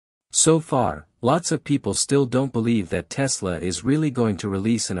So far, lots of people still don't believe that Tesla is really going to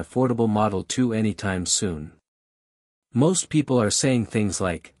release an affordable Model 2 anytime soon. Most people are saying things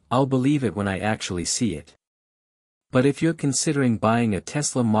like, "I'll believe it when I actually see it." But if you're considering buying a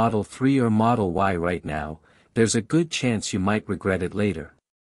Tesla Model 3 or Model Y right now, there's a good chance you might regret it later.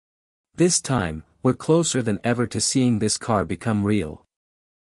 This time, we're closer than ever to seeing this car become real.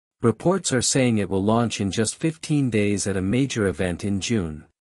 Reports are saying it will launch in just 15 days at a major event in June.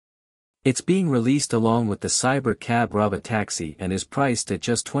 It's being released along with the Cyber Cab Robotaxi and is priced at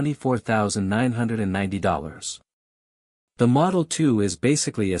just $24,990. The Model 2 is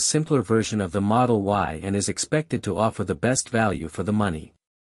basically a simpler version of the Model Y and is expected to offer the best value for the money.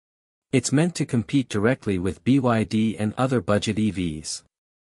 It's meant to compete directly with BYD and other budget EVs.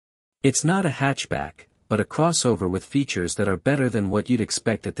 It's not a hatchback, but a crossover with features that are better than what you'd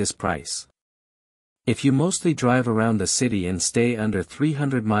expect at this price. If you mostly drive around the city and stay under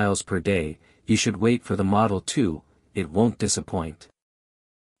 300 miles per day, you should wait for the Model 2, it won't disappoint.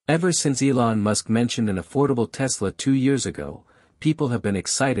 Ever since Elon Musk mentioned an affordable Tesla 2 years ago, people have been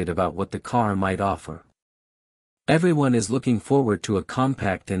excited about what the car might offer. Everyone is looking forward to a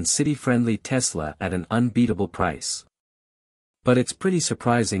compact and city-friendly Tesla at an unbeatable price. But it's pretty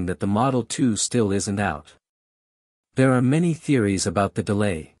surprising that the Model 2 still isn't out. There are many theories about the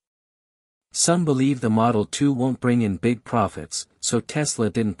delay. Some believe the Model 2 won't bring in big profits, so Tesla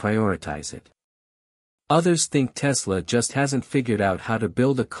didn't prioritize it. Others think Tesla just hasn't figured out how to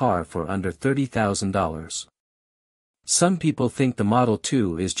build a car for under $30,000. Some people think the Model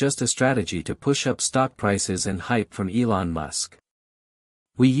 2 is just a strategy to push up stock prices and hype from Elon Musk.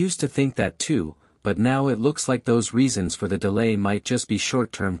 We used to think that too, but now it looks like those reasons for the delay might just be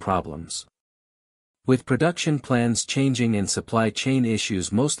short-term problems. With production plans changing and supply chain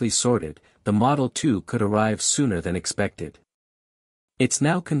issues mostly sorted, the Model 2 could arrive sooner than expected. It's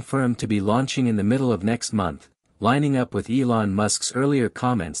now confirmed to be launching in the middle of next month, lining up with Elon Musk's earlier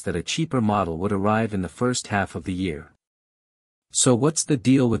comments that a cheaper model would arrive in the first half of the year. So what's the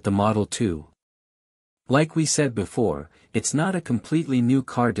deal with the Model 2? Like we said before, it's not a completely new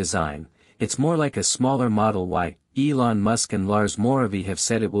car design, it's more like a smaller Model Y. Elon Musk and Lars Moravy have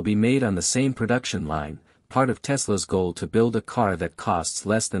said it will be made on the same production line, part of Tesla's goal to build a car that costs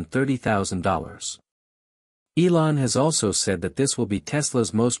less than $30,000. Elon has also said that this will be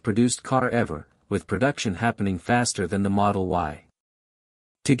Tesla's most produced car ever, with production happening faster than the Model Y.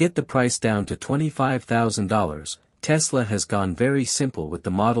 To get the price down to $25,000, Tesla has gone very simple with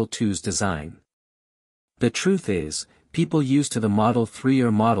the Model 2's design. The truth is, people used to the Model 3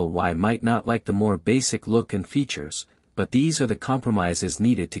 or Model Y might not like the more basic look and features, but these are the compromises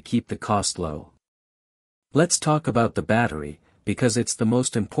needed to keep the cost low. Let's talk about the battery, because it's the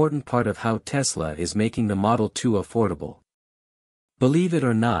most important part of how Tesla is making the Model 2 affordable. Believe it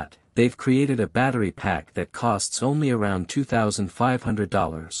or not, they've created a battery pack that costs only around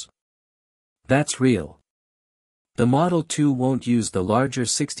 $2,500. That's real. The Model 2 won't use the larger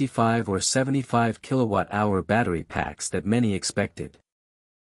 65 or 75 kilowatt-hour battery packs that many expected.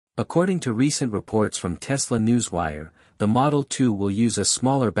 According to recent reports from Tesla Newswire, the Model 2 will use a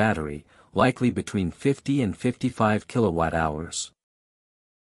smaller battery, likely between 50 and 55 kilowatt-hours.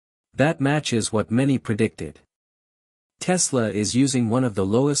 That matches what many predicted. Tesla is using one of the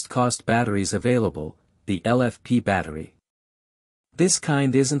lowest cost batteries available, the LFP battery. This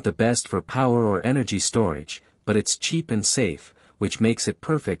kind isn't the best for power or energy storage, but it's cheap and safe, which makes it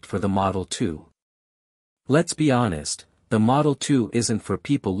perfect for the Model 2. Let's be honest, the Model 2 isn't for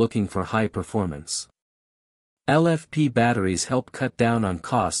people looking for high performance. LFP batteries help cut down on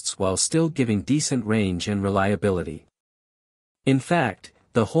costs while still giving decent range and reliability. In fact,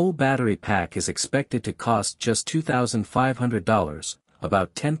 the whole battery pack is expected to cost just $2,500,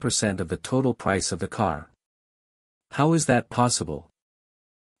 about 10% of the total price of the car. How is that possible?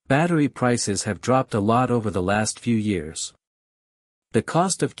 Battery prices have dropped a lot over the last few years. The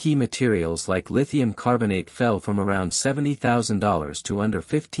cost of key materials like lithium carbonate fell from around $70,000 to under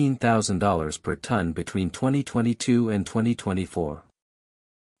 $15,000 per ton between 2022 and 2024.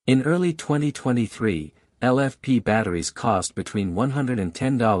 In early 2023, LFP batteries cost between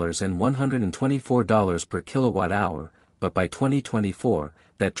 $110 and $124 per kilowatt-hour, but by 2024,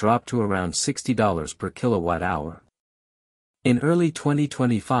 that dropped to around $60 per kilowatt-hour. In early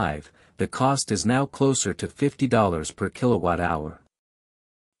 2025, the cost is now closer to $50 per kilowatt-hour.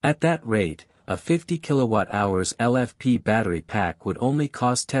 At that rate, a 50 kilowatt-hours LFP battery pack would only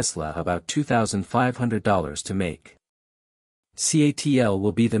cost Tesla about $2,500 to make. CATL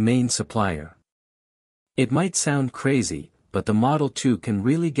will be the main supplier. It might sound crazy, but the Model 2 can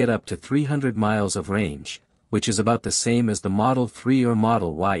really get up to 300 miles of range, which is about the same as the Model 3 or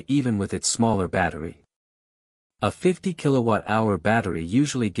Model Y even with its smaller battery. A 50 kilowatt-hour battery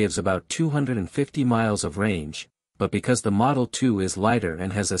usually gives about 250 miles of range, but because the Model 2 is lighter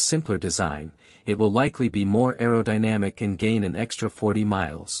and has a simpler design, it will likely be more aerodynamic and gain an extra 40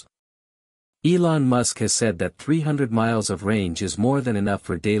 miles. Elon Musk has said that 300 miles of range is more than enough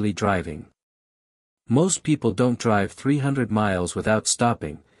for daily driving. Most people don't drive 300 miles without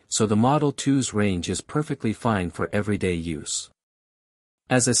stopping, so the Model 2's range is perfectly fine for everyday use.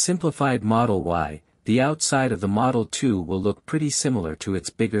 As a simplified Model Y, the outside of the Model 2 will look pretty similar to its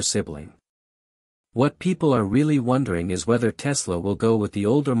bigger sibling. What people are really wondering is whether Tesla will go with the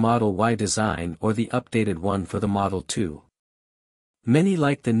older Model Y design or the updated one for the Model 2. Many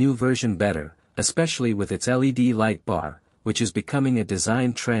like the new version better, especially with its LED light bar, which is becoming a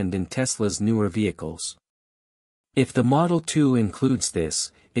design trend in Tesla's newer vehicles. If the Model 2 includes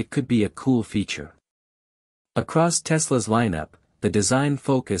this, it could be a cool feature. Across Tesla's lineup, the design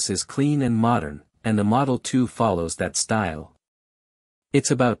focus is clean and modern, and the Model 2 follows that style. It's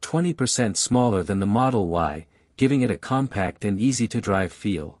about 20% smaller than the Model Y, giving it a compact and easy-to-drive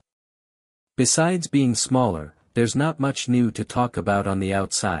feel. Besides being smaller, there's not much new to talk about on the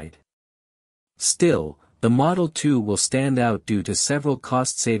outside. Still, the Model 2 will stand out due to several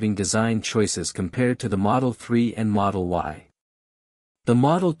cost-saving design choices compared to the Model 3 and Model Y. The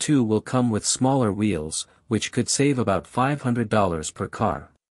Model 2 will come with smaller wheels, which could save about $500 per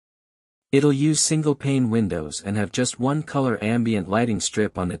car. It'll use single-pane windows and have just one color ambient lighting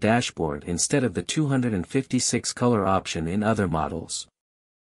strip on the dashboard instead of the 256-color option in other models.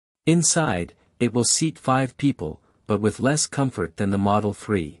 Inside, it will seat 5 people, but with less comfort than the Model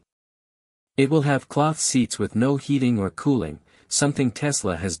 3. It will have cloth seats with no heating or cooling, something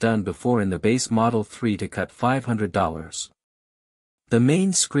Tesla has done before in the base Model 3 to cut $500. The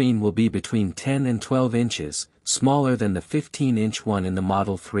main screen will be between 10 and 12 inches, smaller than the 15-inch one in the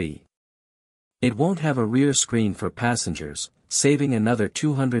Model 3. It won't have a rear screen for passengers, saving another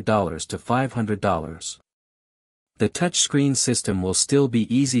 $200 to $500. The touchscreen system will still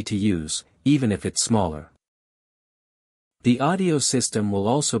be easy to use, even if it's smaller. The audio system will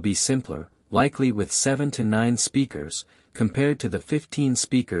also be simpler, likely with 7 to 9 speakers, compared to the 15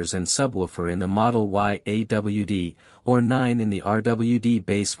 speakers and subwoofer in the Model Y AWD, or 9 in the RWD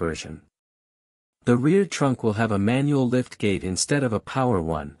base version. The rear trunk will have a manual liftgate instead of a power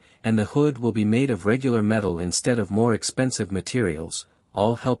one, and the hood will be made of regular metal instead of more expensive materials,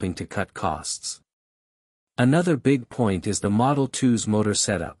 all helping to cut costs. Another big point is the Model 2's motor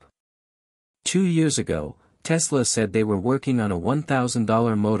setup. 2 years ago, Tesla said they were working on a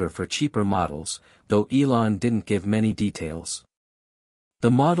 $1,000 motor for cheaper models, though Elon didn't give many details.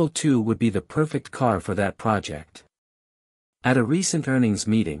 The Model 2 would be the perfect car for that project. At a recent earnings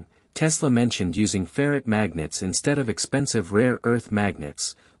meeting, Tesla mentioned using ferrite magnets instead of expensive rare earth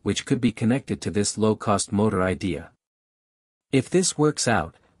magnets, which could be connected to this low-cost motor idea. If this works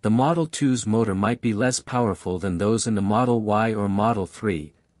out, the Model 2's motor might be less powerful than those in the Model Y or Model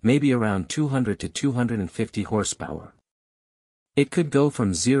 3, maybe around 200 to 250 horsepower. It could go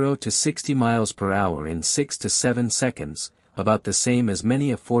from 0 to 60 miles per hour in 6 to 7 seconds, about the same as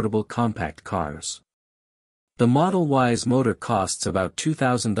many affordable compact cars. The Model Y's motor costs about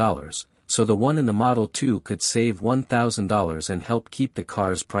 $2,000, so the one in the Model 2 could save $1,000 and help keep the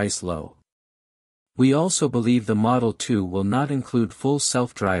car's price low. We also believe the Model 2 will not include full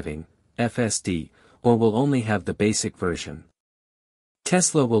self-driving, FSD, or will only have the basic version.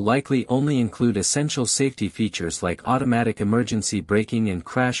 Tesla will likely only include essential safety features like automatic emergency braking and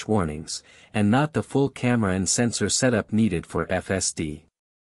crash warnings, and not the full camera and sensor setup needed for FSD.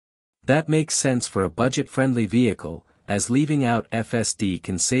 That makes sense for a budget-friendly vehicle, as leaving out FSD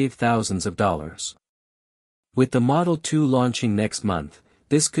can save thousands of dollars. With the Model 2 launching next month,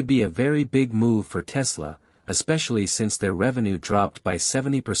 this could be a very big move for Tesla, especially since their revenue dropped by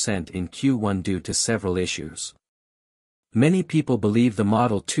 70% in Q1 due to several issues. Many people believe the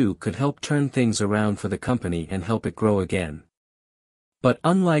Model 2 could help turn things around for the company and help it grow again. But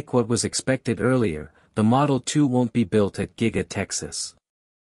unlike what was expected earlier, the Model 2 won't be built at Giga, Texas.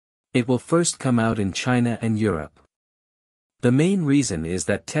 It will first come out in China and Europe. The main reason is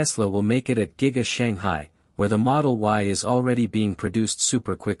that Tesla will make it at Giga Shanghai, where the Model Y is already being produced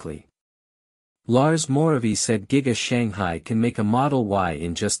super quickly. Lars Moravy said Giga Shanghai can make a Model Y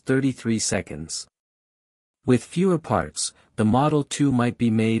in just 33 seconds. With fewer parts, the Model 2 might be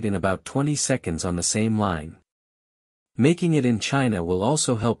made in about 20 seconds on the same line. Making it in China will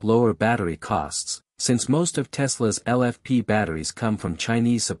also help lower battery costs, since most of Tesla's LFP batteries come from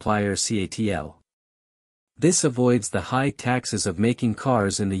Chinese supplier CATL. This avoids the high taxes of making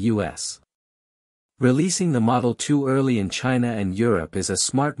cars in the US. Releasing the Model 2 early in China and Europe is a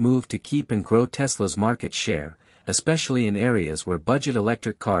smart move to keep and grow Tesla's market share, especially in areas where budget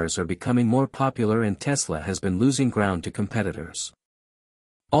electric cars are becoming more popular and Tesla has been losing ground to competitors.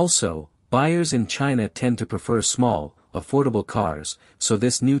 Also, buyers in China tend to prefer small, affordable cars, so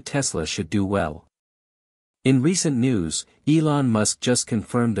this new Tesla should do well. In recent news, Elon Musk just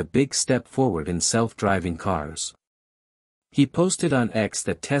confirmed a big step forward in self-driving cars. He posted on X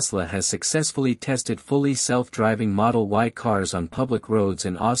that Tesla has successfully tested fully self-driving Model Y cars on public roads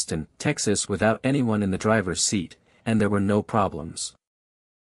in Austin, Texas without anyone in the driver's seat, and there were no problems.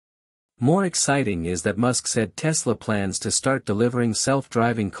 More exciting is that Musk said Tesla plans to start delivering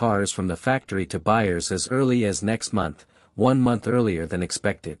self-driving cars from the factory to buyers as early as next month, 1 month earlier than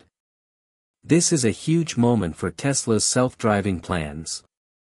expected. This is a huge moment for Tesla's self-driving plans.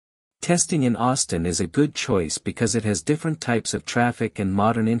 Testing in Austin is a good choice because it has different types of traffic and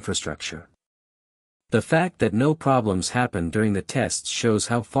modern infrastructure. The fact that no problems happened during the tests shows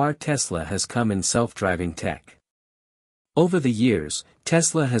how far Tesla has come in self-driving tech. Over the years,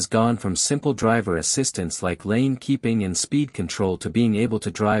 Tesla has gone from simple driver assistance like lane keeping and speed control to being able to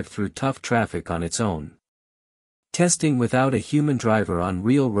drive through tough traffic on its own. Testing without a human driver on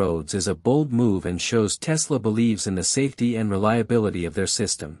real roads is a bold move and shows Tesla believes in the safety and reliability of their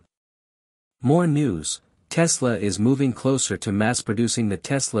system. More news: Tesla is moving closer to mass-producing the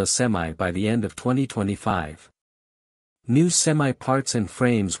Tesla Semi by the end of 2025. New semi parts and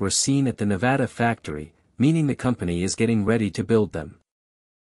frames were seen at the Nevada factory, meaning the company is getting ready to build them.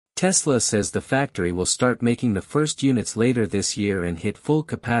 Tesla says the factory will start making the first units later this year and hit full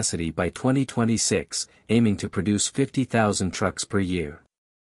capacity by 2026, aiming to produce 50,000 trucks per year.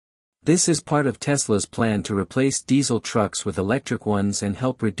 This is part of Tesla's plan to replace diesel trucks with electric ones and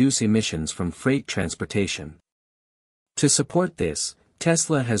help reduce emissions from freight transportation. To support this,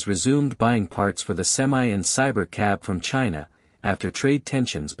 Tesla has resumed buying parts for the Semi and Cybercab from China, after trade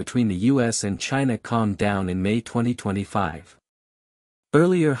tensions between the US and China calmed down in May 2025.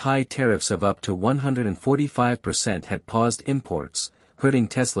 Earlier high tariffs of up to 145% had paused imports, hurting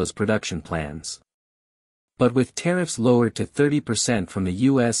Tesla's production plans. But with tariffs lowered to 30% from the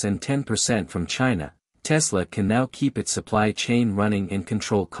US and 10% from China, Tesla can now keep its supply chain running and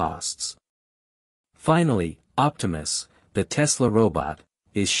control costs. Finally, Optimus, the Tesla robot,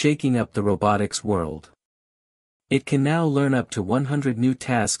 is shaking up the robotics world. It can now learn up to 100 new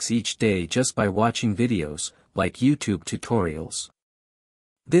tasks each day just by watching videos, like YouTube tutorials.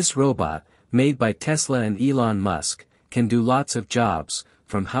 This robot, made by Tesla and Elon Musk, can do lots of jobs,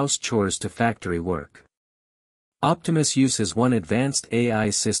 from house chores to factory work. Optimus uses one advanced AI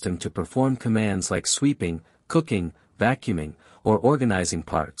system to perform commands like sweeping, cooking, vacuuming, or organizing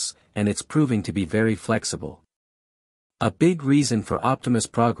parts, and it's proving to be very flexible. A big reason for Optimus'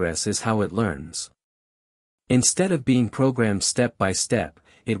 progress is how it learns. Instead of being programmed step by step,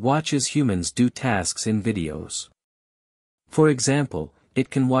 it watches humans do tasks in videos. For example, it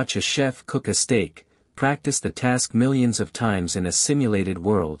can watch a chef cook a steak, practice the task millions of times in a simulated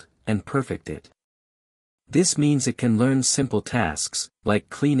world, and perfect it. This means it can learn simple tasks, like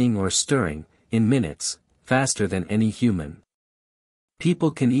cleaning or stirring, in minutes, faster than any human.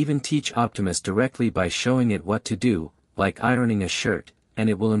 People can even teach Optimus directly by showing it what to do, like ironing a shirt, and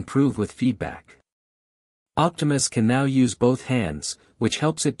it will improve with feedback. Optimus can now use both hands, which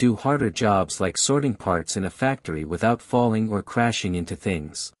helps it do harder jobs like sorting parts in a factory without falling or crashing into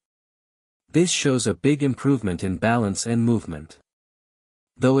things. This shows a big improvement in balance and movement.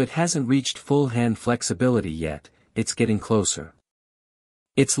 Though it hasn't reached full hand flexibility yet, it's getting closer.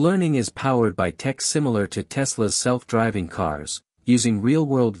 Its learning is powered by tech similar to Tesla's self-driving cars, using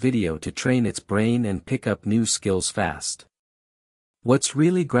real-world video to train its brain and pick up new skills fast. What's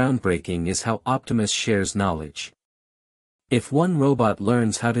really groundbreaking is how Optimus shares knowledge. If one robot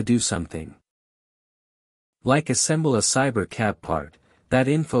learns how to do something, like assemble a Cybercab part, that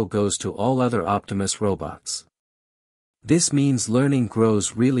info goes to all other Optimus robots. This means learning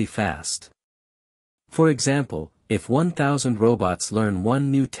grows really fast. For example, if 1,000 robots learn one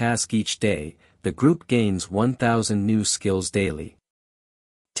new task each day, the group gains 1,000 new skills daily.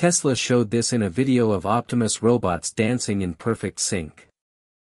 Tesla showed this in a video of Optimus robots dancing in perfect sync.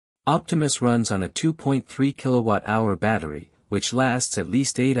 Optimus runs on a 2.3 kilowatt-hour battery, which lasts at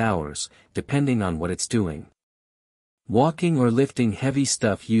least 8 hours, depending on what it's doing. Walking or lifting heavy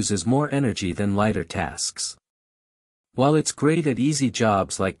stuff uses more energy than lighter tasks. While it's great at easy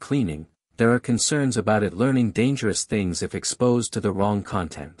jobs like cleaning, there are concerns about it learning dangerous things if exposed to the wrong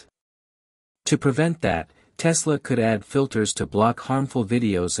content. To prevent that, Tesla could add filters to block harmful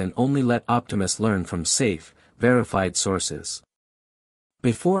videos and only let Optimus learn from safe, verified sources.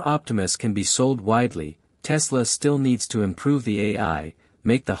 Before Optimus can be sold widely, Tesla still needs to improve the AI,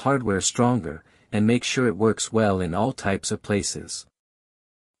 make the hardware stronger, and make sure it works well in all types of places.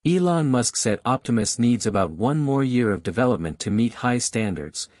 Elon Musk said Optimus needs about one more year of development to meet high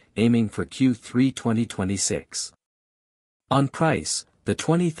standards, aiming for Q3 2026. On price, the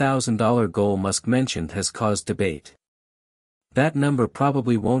 $20,000 goal Musk mentioned has caused debate. That number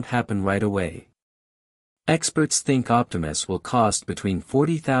probably won't happen right away. Experts think Optimus will cost between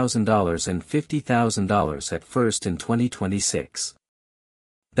 $40,000 and $50,000 at first in 2026.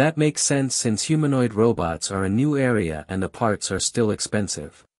 That makes sense since humanoid robots are a new area and the parts are still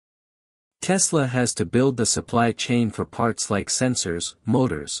expensive. Tesla has to build the supply chain for parts like sensors,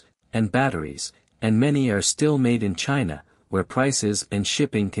 motors, and batteries, and many are still made in China, where prices and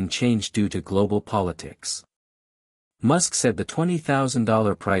shipping can change due to global politics. Musk said the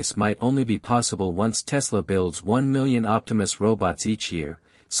 $20,000 price might only be possible once Tesla builds 1 million Optimus robots each year,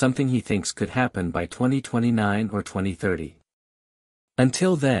 something he thinks could happen by 2029 or 2030.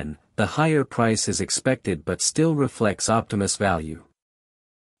 Until then, the higher price is expected but still reflects Optimus' value.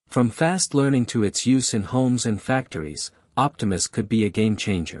 From fast learning to its use in homes and factories, Optimus could be a game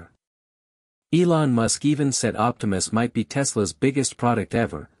changer. Elon Musk even said Optimus might be Tesla's biggest product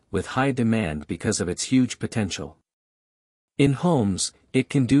ever, with high demand because of its huge potential. In homes, it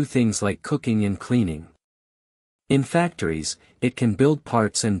can do things like cooking and cleaning. In factories, it can build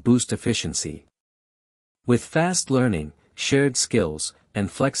parts and boost efficiency. With fast learning, shared skills,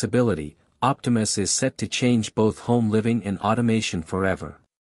 and flexibility, Optimus is set to change both home living and automation forever.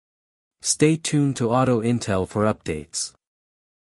 Stay tuned to Auto Intel for updates.